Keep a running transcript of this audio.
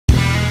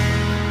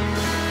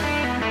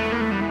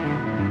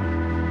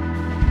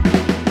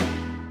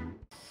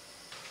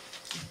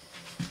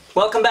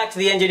Welcome back to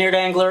the Engineered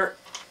Angler.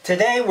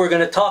 Today we're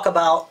going to talk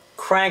about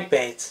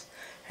crankbaits,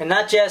 and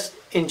not just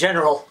in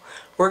general.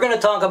 We're going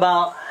to talk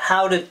about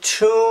how to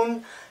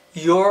tune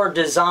your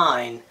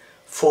design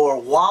for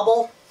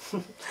wobble,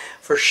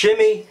 for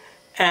shimmy,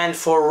 and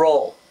for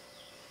roll.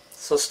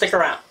 So stick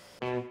around.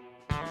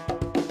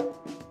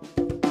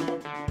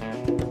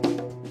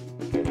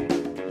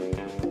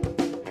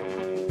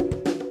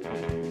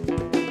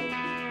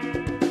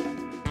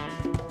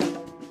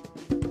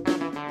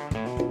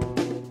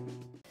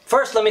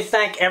 First, let me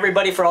thank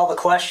everybody for all the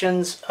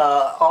questions,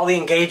 all the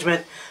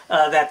engagement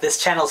that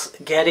this channel's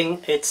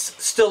getting. It's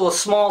still a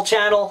small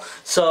channel,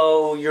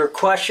 so your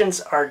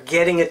questions are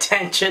getting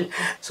attention.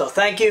 So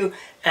thank you,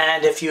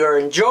 and if you're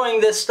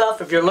enjoying this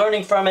stuff, if you're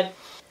learning from it,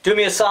 do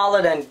me a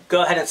solid and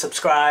go ahead and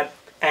subscribe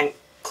and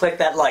click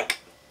that like.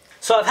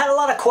 So I've had a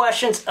lot of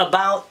questions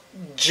about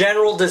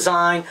general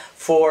design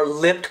for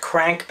lipped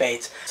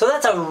crankbaits. So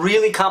that's a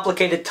really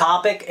complicated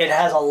topic. It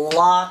has a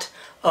lot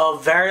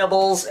of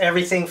variables,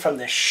 everything from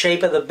the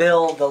shape of the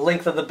bill, the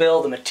length of the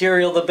bill, the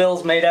material the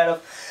bill's made out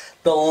of,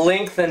 the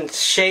length and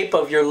shape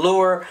of your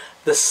lure,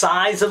 the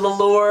size of the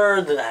lure,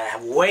 the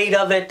weight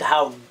of it,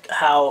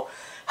 how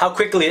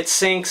quickly it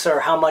sinks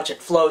or how much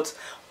it floats.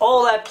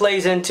 All that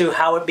plays into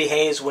how it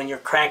behaves when you're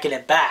cranking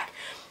it back.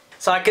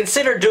 So I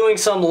consider doing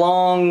some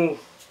long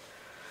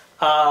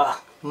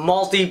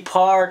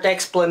multi-part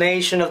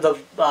explanation of the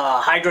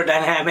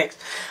hydrodynamics,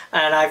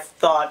 and I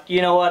thought,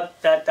 you know what,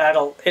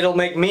 it'll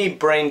make me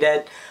brain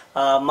dead,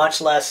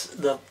 much less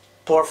the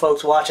poor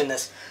folks watching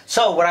this.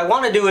 So what I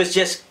want to do is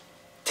just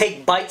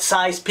take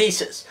bite-sized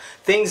pieces,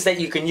 things that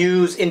you can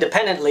use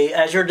independently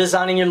as you're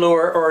designing your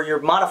lure or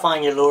you're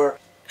modifying your lure,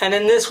 and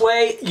in this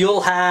way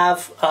you'll have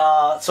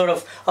sort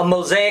of a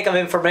mosaic of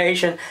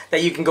information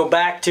that you can go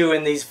back to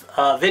in these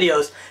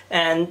videos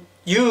and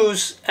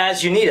use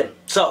as you need them.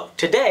 So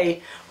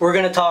today we're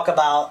going to talk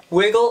about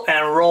wiggle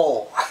and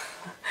roll.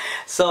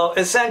 So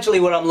essentially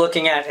what I'm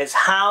looking at is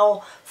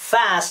how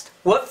fast,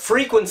 what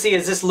frequency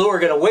is this lure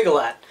going to wiggle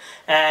at,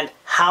 and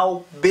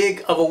how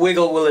big of a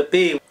wiggle will it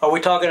be? Are we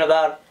talking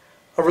about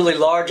a really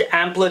large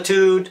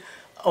amplitude,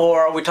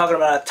 or are we talking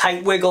about a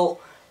tight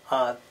wiggle?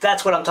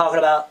 That's what I'm talking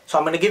about. So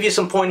I'm going to give you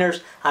some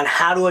pointers on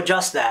how to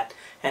adjust that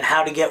and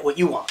how to get what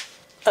you want.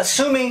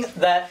 Assuming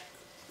that,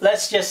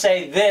 let's just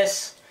say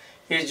this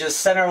is just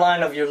center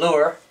line of your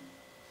lure,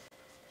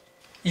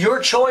 your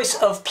choice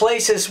of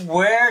places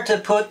where to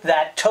put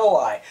that toe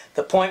eye,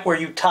 the point where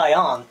you tie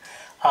on,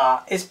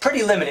 is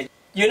pretty limited.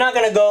 You're not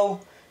going to go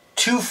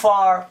too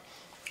far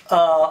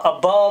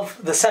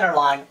above the center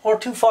line, or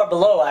too far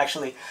below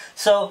actually.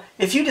 So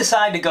if you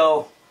decide to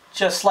go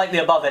just slightly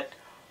above it,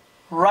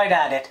 right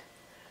at it,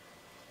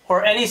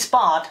 or any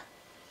spot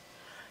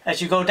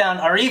as you go down,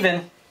 or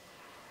even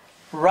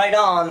right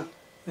on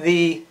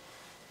the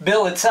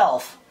bill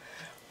itself,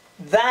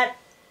 that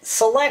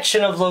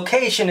selection of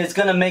location is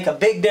going to make a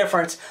big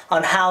difference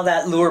on how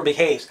that lure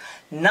behaves.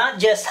 Not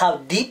just how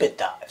deep it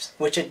dives,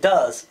 which it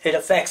does, it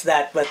affects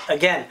that, but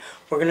again,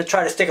 we're going to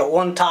try to stick at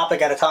one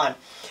topic at a time.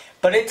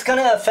 But it's going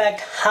to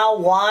affect how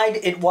wide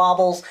it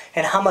wobbles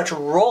and how much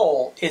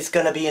roll is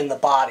going to be in the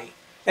body.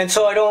 And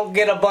so I don't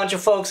get a bunch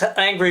of folks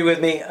angry with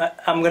me,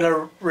 I'm going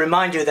to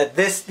remind you that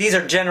these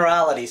are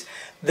generalities.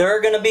 There are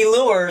going to be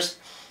lures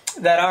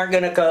that aren't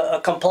going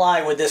to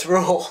comply with this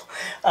rule,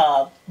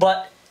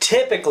 but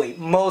typically,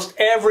 most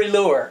every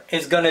lure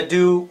is going to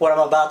do what I'm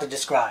about to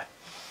describe.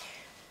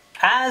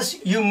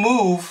 As you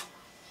move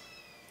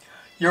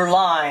your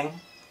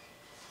line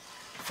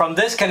from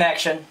this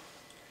connection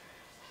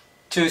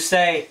to,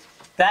 say,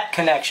 that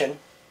connection,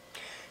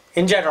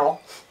 in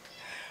general,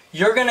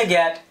 you're going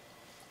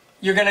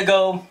to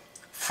go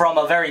from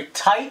a very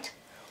tight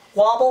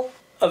wobble,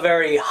 a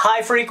very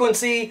high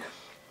frequency,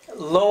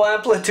 low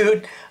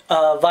amplitude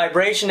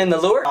vibration in the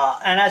lure,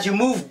 and as you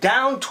move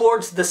down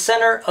towards the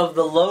center of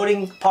the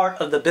loading part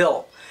of the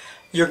bill,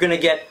 you're going to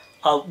get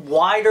a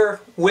wider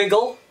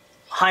wiggle,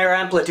 higher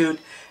amplitude,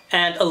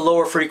 and a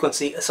lower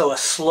frequency, so a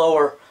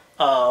slower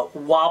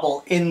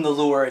wobble in the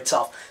lure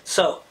itself.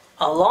 So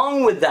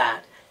along with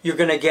that, you're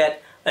going to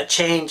get a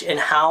change in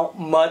how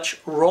much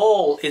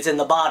roll is in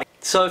the body.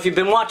 So if you've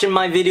been watching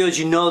my videos,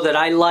 you know that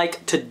I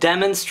like to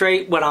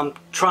demonstrate what I'm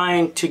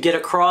trying to get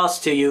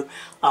across to you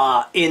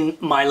in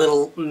my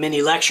little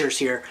mini lectures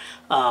here.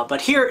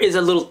 But here is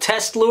a little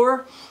test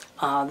lure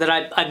that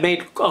I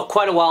made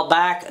quite a while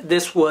back.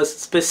 This was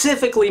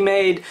specifically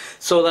made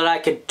so that I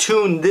could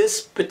tune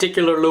this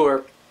particular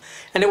lure.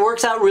 And it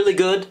works out really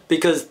good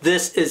because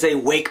this is a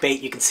wake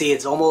bait. You can see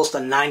it's almost a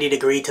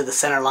 90-degree to the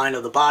center line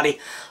of the body.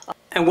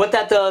 And what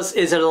that does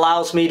is it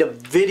allows me to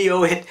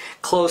video it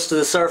close to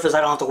the surface.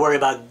 I don't have to worry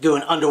about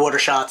doing underwater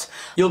shots.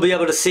 You'll be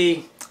able to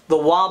see the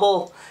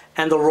wobble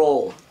and the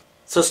roll.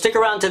 So stick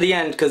around to the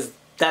end because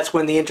that's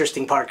when the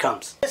interesting part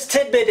comes. This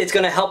tidbit is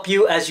going to help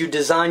you as you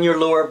design your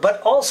lure, but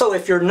also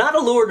if you're not a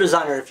lure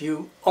designer, if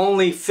you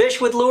only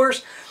fish with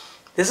lures,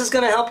 this is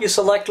going to help you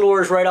select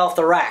lures right off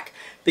the rack.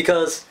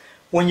 Because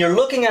when you're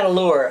looking at a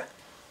lure,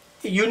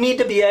 you need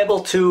to be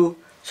able to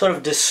sort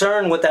of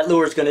discern what that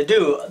lure is going to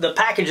do. The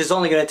package is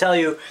only going to tell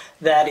you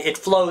that it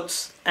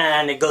floats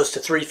and it goes to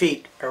 3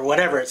 feet or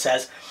whatever it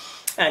says.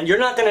 And you're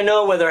not going to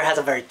know whether it has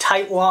a very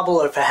tight wobble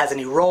or if it has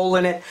any roll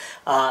in it.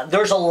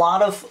 There's a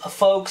lot of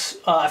folks,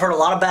 I've heard a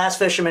lot of bass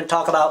fishermen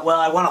talk about, well,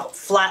 I want a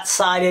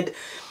flat-sided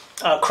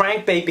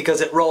crankbait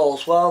because it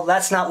rolls. Well,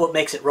 that's not what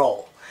makes it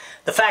roll.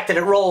 The fact that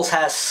it rolls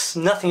has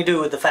nothing to do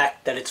with the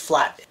fact that it's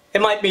flat.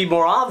 It might be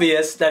more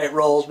obvious that it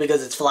rolls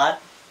because it's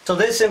flat. So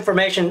this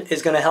information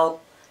is going to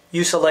help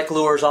you select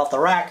lures off the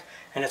rack,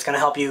 and it's going to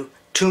help you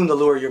tune the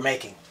lure you're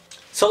making.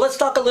 So let's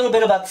talk a little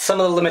bit about some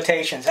of the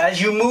limitations.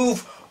 As you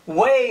move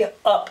way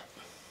up,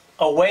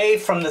 away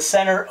from the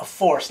center of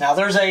force. Now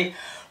there's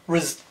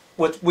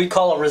what we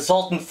call a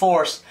resultant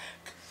force.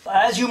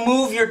 As you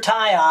move your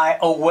tie-eye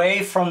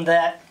away from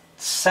that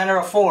center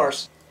of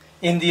force,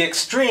 in the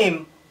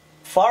extreme,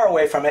 far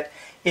away from it,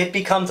 it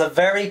becomes a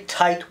very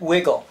tight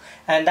wiggle.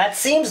 And that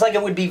seems like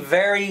it would be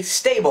very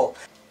stable.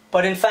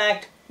 But in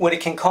fact, what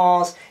it can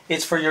cause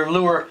is for your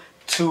lure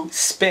to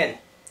spin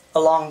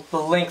along the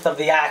length of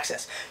the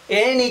axis.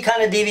 Any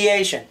kind of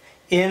deviation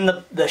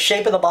in the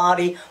shape of the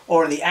body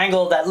or the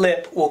angle of that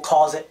lip will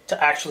cause it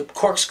to actually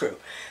corkscrew.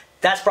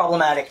 That's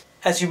problematic.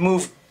 As you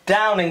move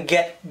down and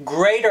get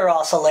greater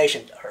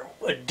oscillation, or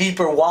a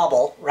deeper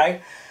wobble,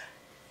 right,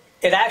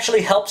 it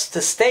actually helps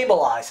to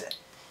stabilize it.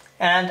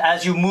 And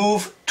as you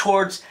move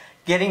towards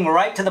getting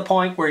right to the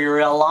point where you're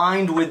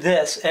aligned with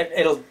this,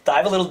 it'll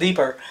dive a little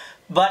deeper,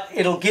 but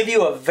it'll give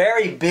you a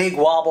very big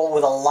wobble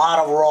with a lot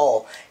of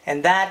roll.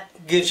 And that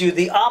gives you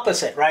the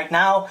opposite. Right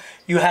now,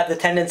 you have the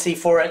tendency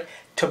for it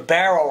to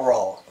barrel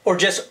roll, or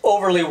just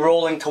overly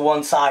rolling to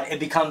one side. It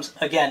becomes,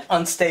 again,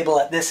 unstable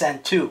at this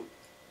end too.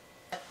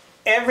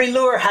 Every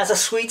lure has a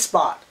sweet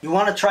spot. You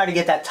want to try to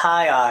get that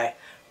tie-eye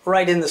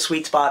right in the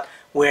sweet spot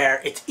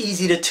where it's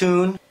easy to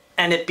tune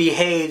and it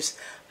behaves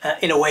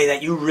in a way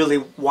that you really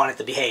want it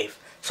to behave.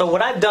 So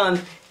what I've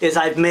done is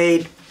I've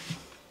made,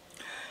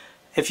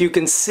 if you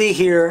can see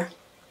here,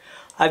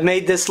 I've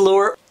made this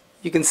lure.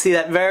 You can see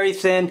that very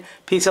thin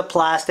piece of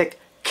plastic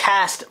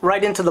cast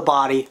right into the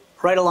body,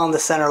 right along the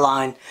center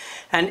line,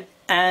 and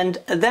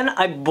then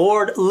I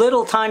bored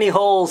little tiny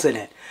holes in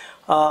it,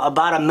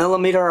 about 1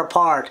 millimeter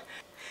apart.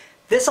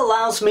 This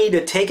allows me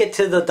to take it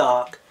to the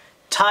dock,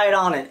 tie it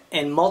on it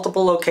in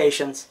multiple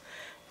locations,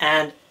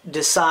 and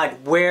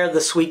decide where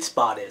the sweet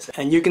spot is.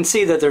 And you can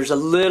see that there's a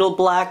little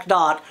black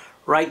dot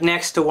right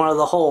next to one of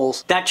the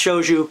holes. That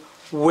shows you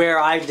where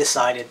I've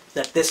decided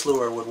that this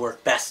lure would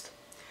work best.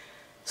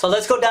 So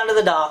let's go down to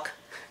the dock.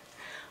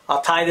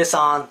 I'll tie this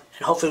on,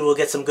 and hopefully we'll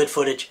get some good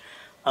footage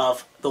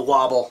of the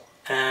wobble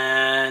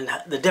and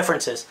the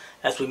differences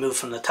as we move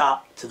from the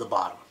top to the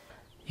bottom.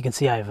 You can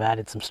see I've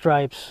added some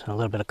stripes and a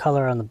little bit of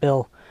color on the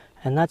bill,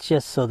 and that's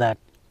just so that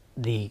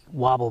the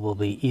wobble will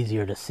be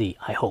easier to see,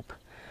 I hope.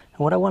 And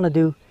what I want to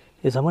do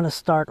is I'm going to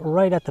start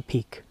right at the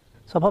peak.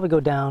 So I'll probably go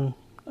down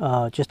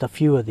just a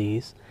few of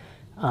these,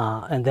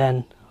 and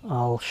then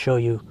I'll show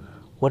you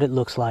what it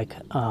looks like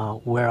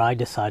where I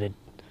decided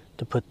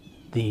to put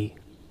the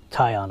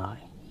tie-on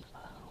eye.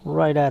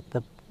 Right at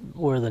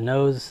where the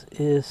nose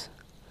is,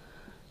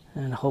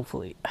 and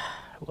hopefully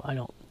I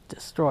don't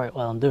destroy it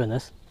while I'm doing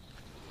this.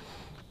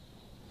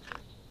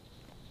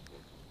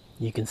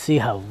 You can see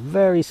how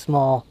very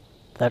small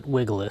that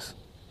wiggle is.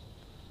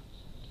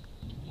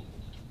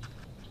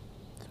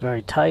 It's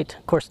very tight.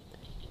 Of course,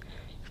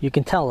 you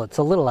can tell it's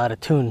a little out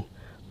of tune,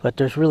 but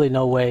there's really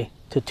no way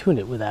to tune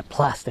it with that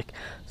plastic,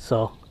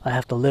 so I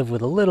have to live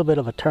with a little bit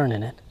of a turn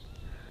in it.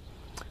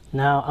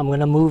 Now I'm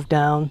going to move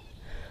down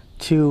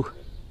to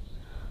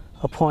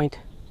a point,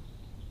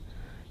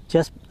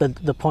 just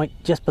the point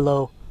just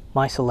below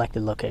my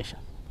selected location.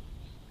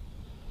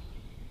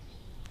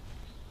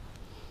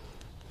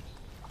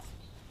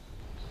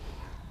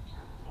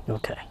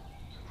 Okay.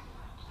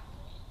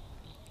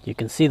 You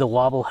can see the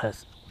wobble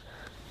has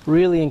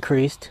really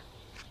increased,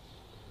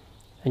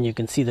 and you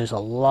can see there's a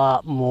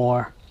lot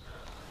more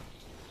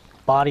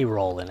body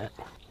roll in it.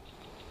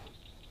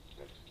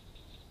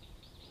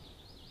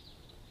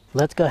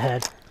 Let's go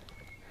ahead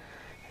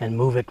and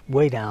move it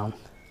way down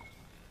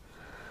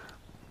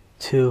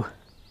to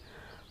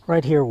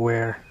right here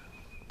where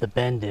the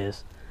bend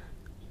is.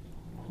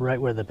 Right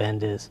where the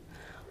bend is.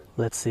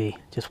 Let's see,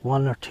 just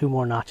 1 or 2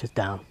 more notches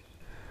down.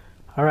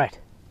 Alright,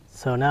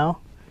 so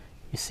now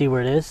you see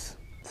where it is.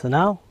 So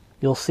now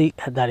you'll see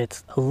that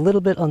it's a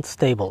little bit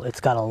unstable. It's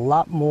got a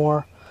lot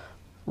more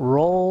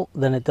roll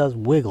than it does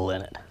wiggle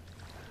in it.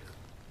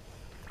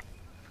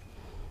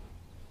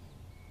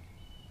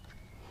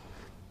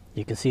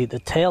 You can see the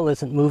tail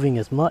isn't moving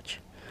as much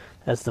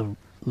as the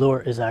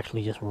lure is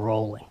actually just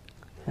rolling.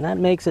 And that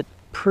makes it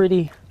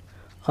pretty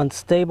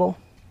unstable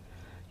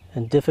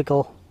and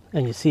difficult.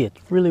 And you see it's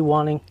really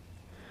wanting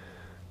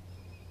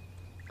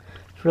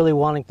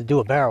to do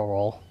a barrel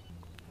roll.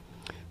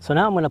 So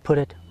now I'm going to put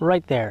it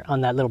right there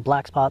on that little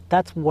black spot.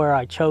 That's where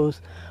I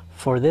chose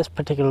for this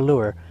particular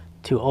lure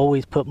to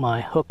always put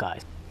my hook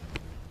eyes.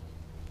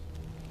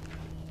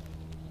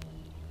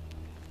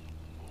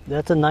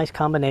 That's a nice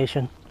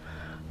combination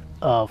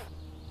of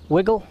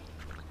wiggle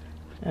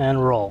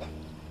and roll.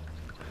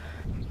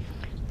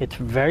 It's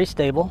very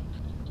stable,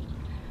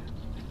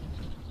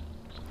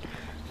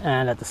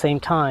 and at the same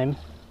time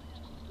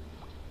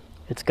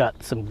it's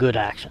got some good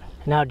action.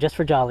 Now, just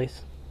for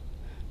jollies,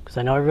 because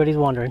I know everybody's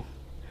wondering,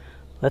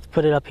 let's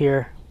put it up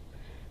here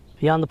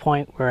beyond the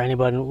point where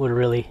anyone would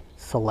really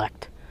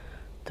select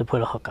to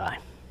put a hook eye.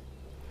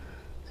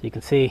 So you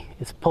can see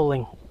it's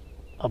pulling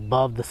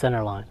above the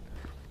center line.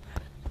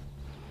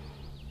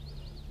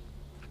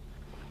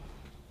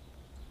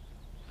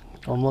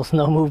 Almost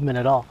no movement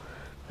at all.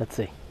 Let's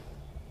see.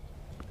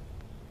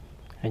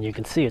 And you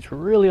can see it's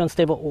really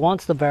unstable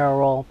once the barrel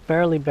roll,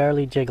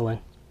 barely jiggling.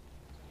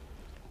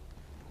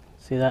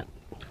 See that?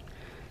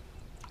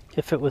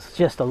 If it was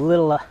just a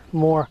little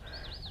more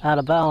out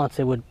of balance,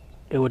 it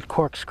would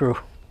corkscrew.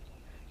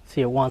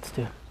 See, it wants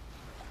to.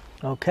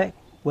 Okay,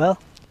 well,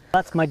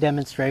 that's my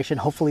demonstration.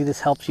 Hopefully this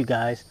helps you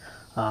guys.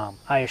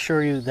 I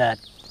assure you that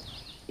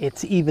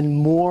it's even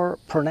more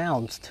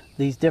pronounced.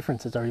 These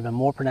differences are even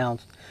more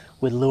pronounced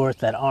with lures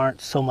that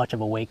aren't so much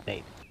of a wake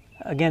bait.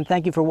 Again,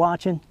 thank you for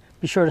watching.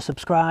 Be sure to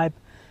subscribe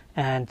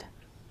and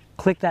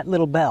click that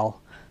little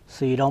bell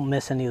so you don't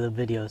miss any of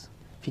the videos.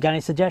 If you got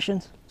any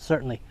suggestions,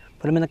 certainly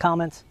put them in the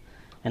comments,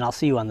 and I'll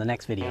see you on the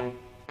next video.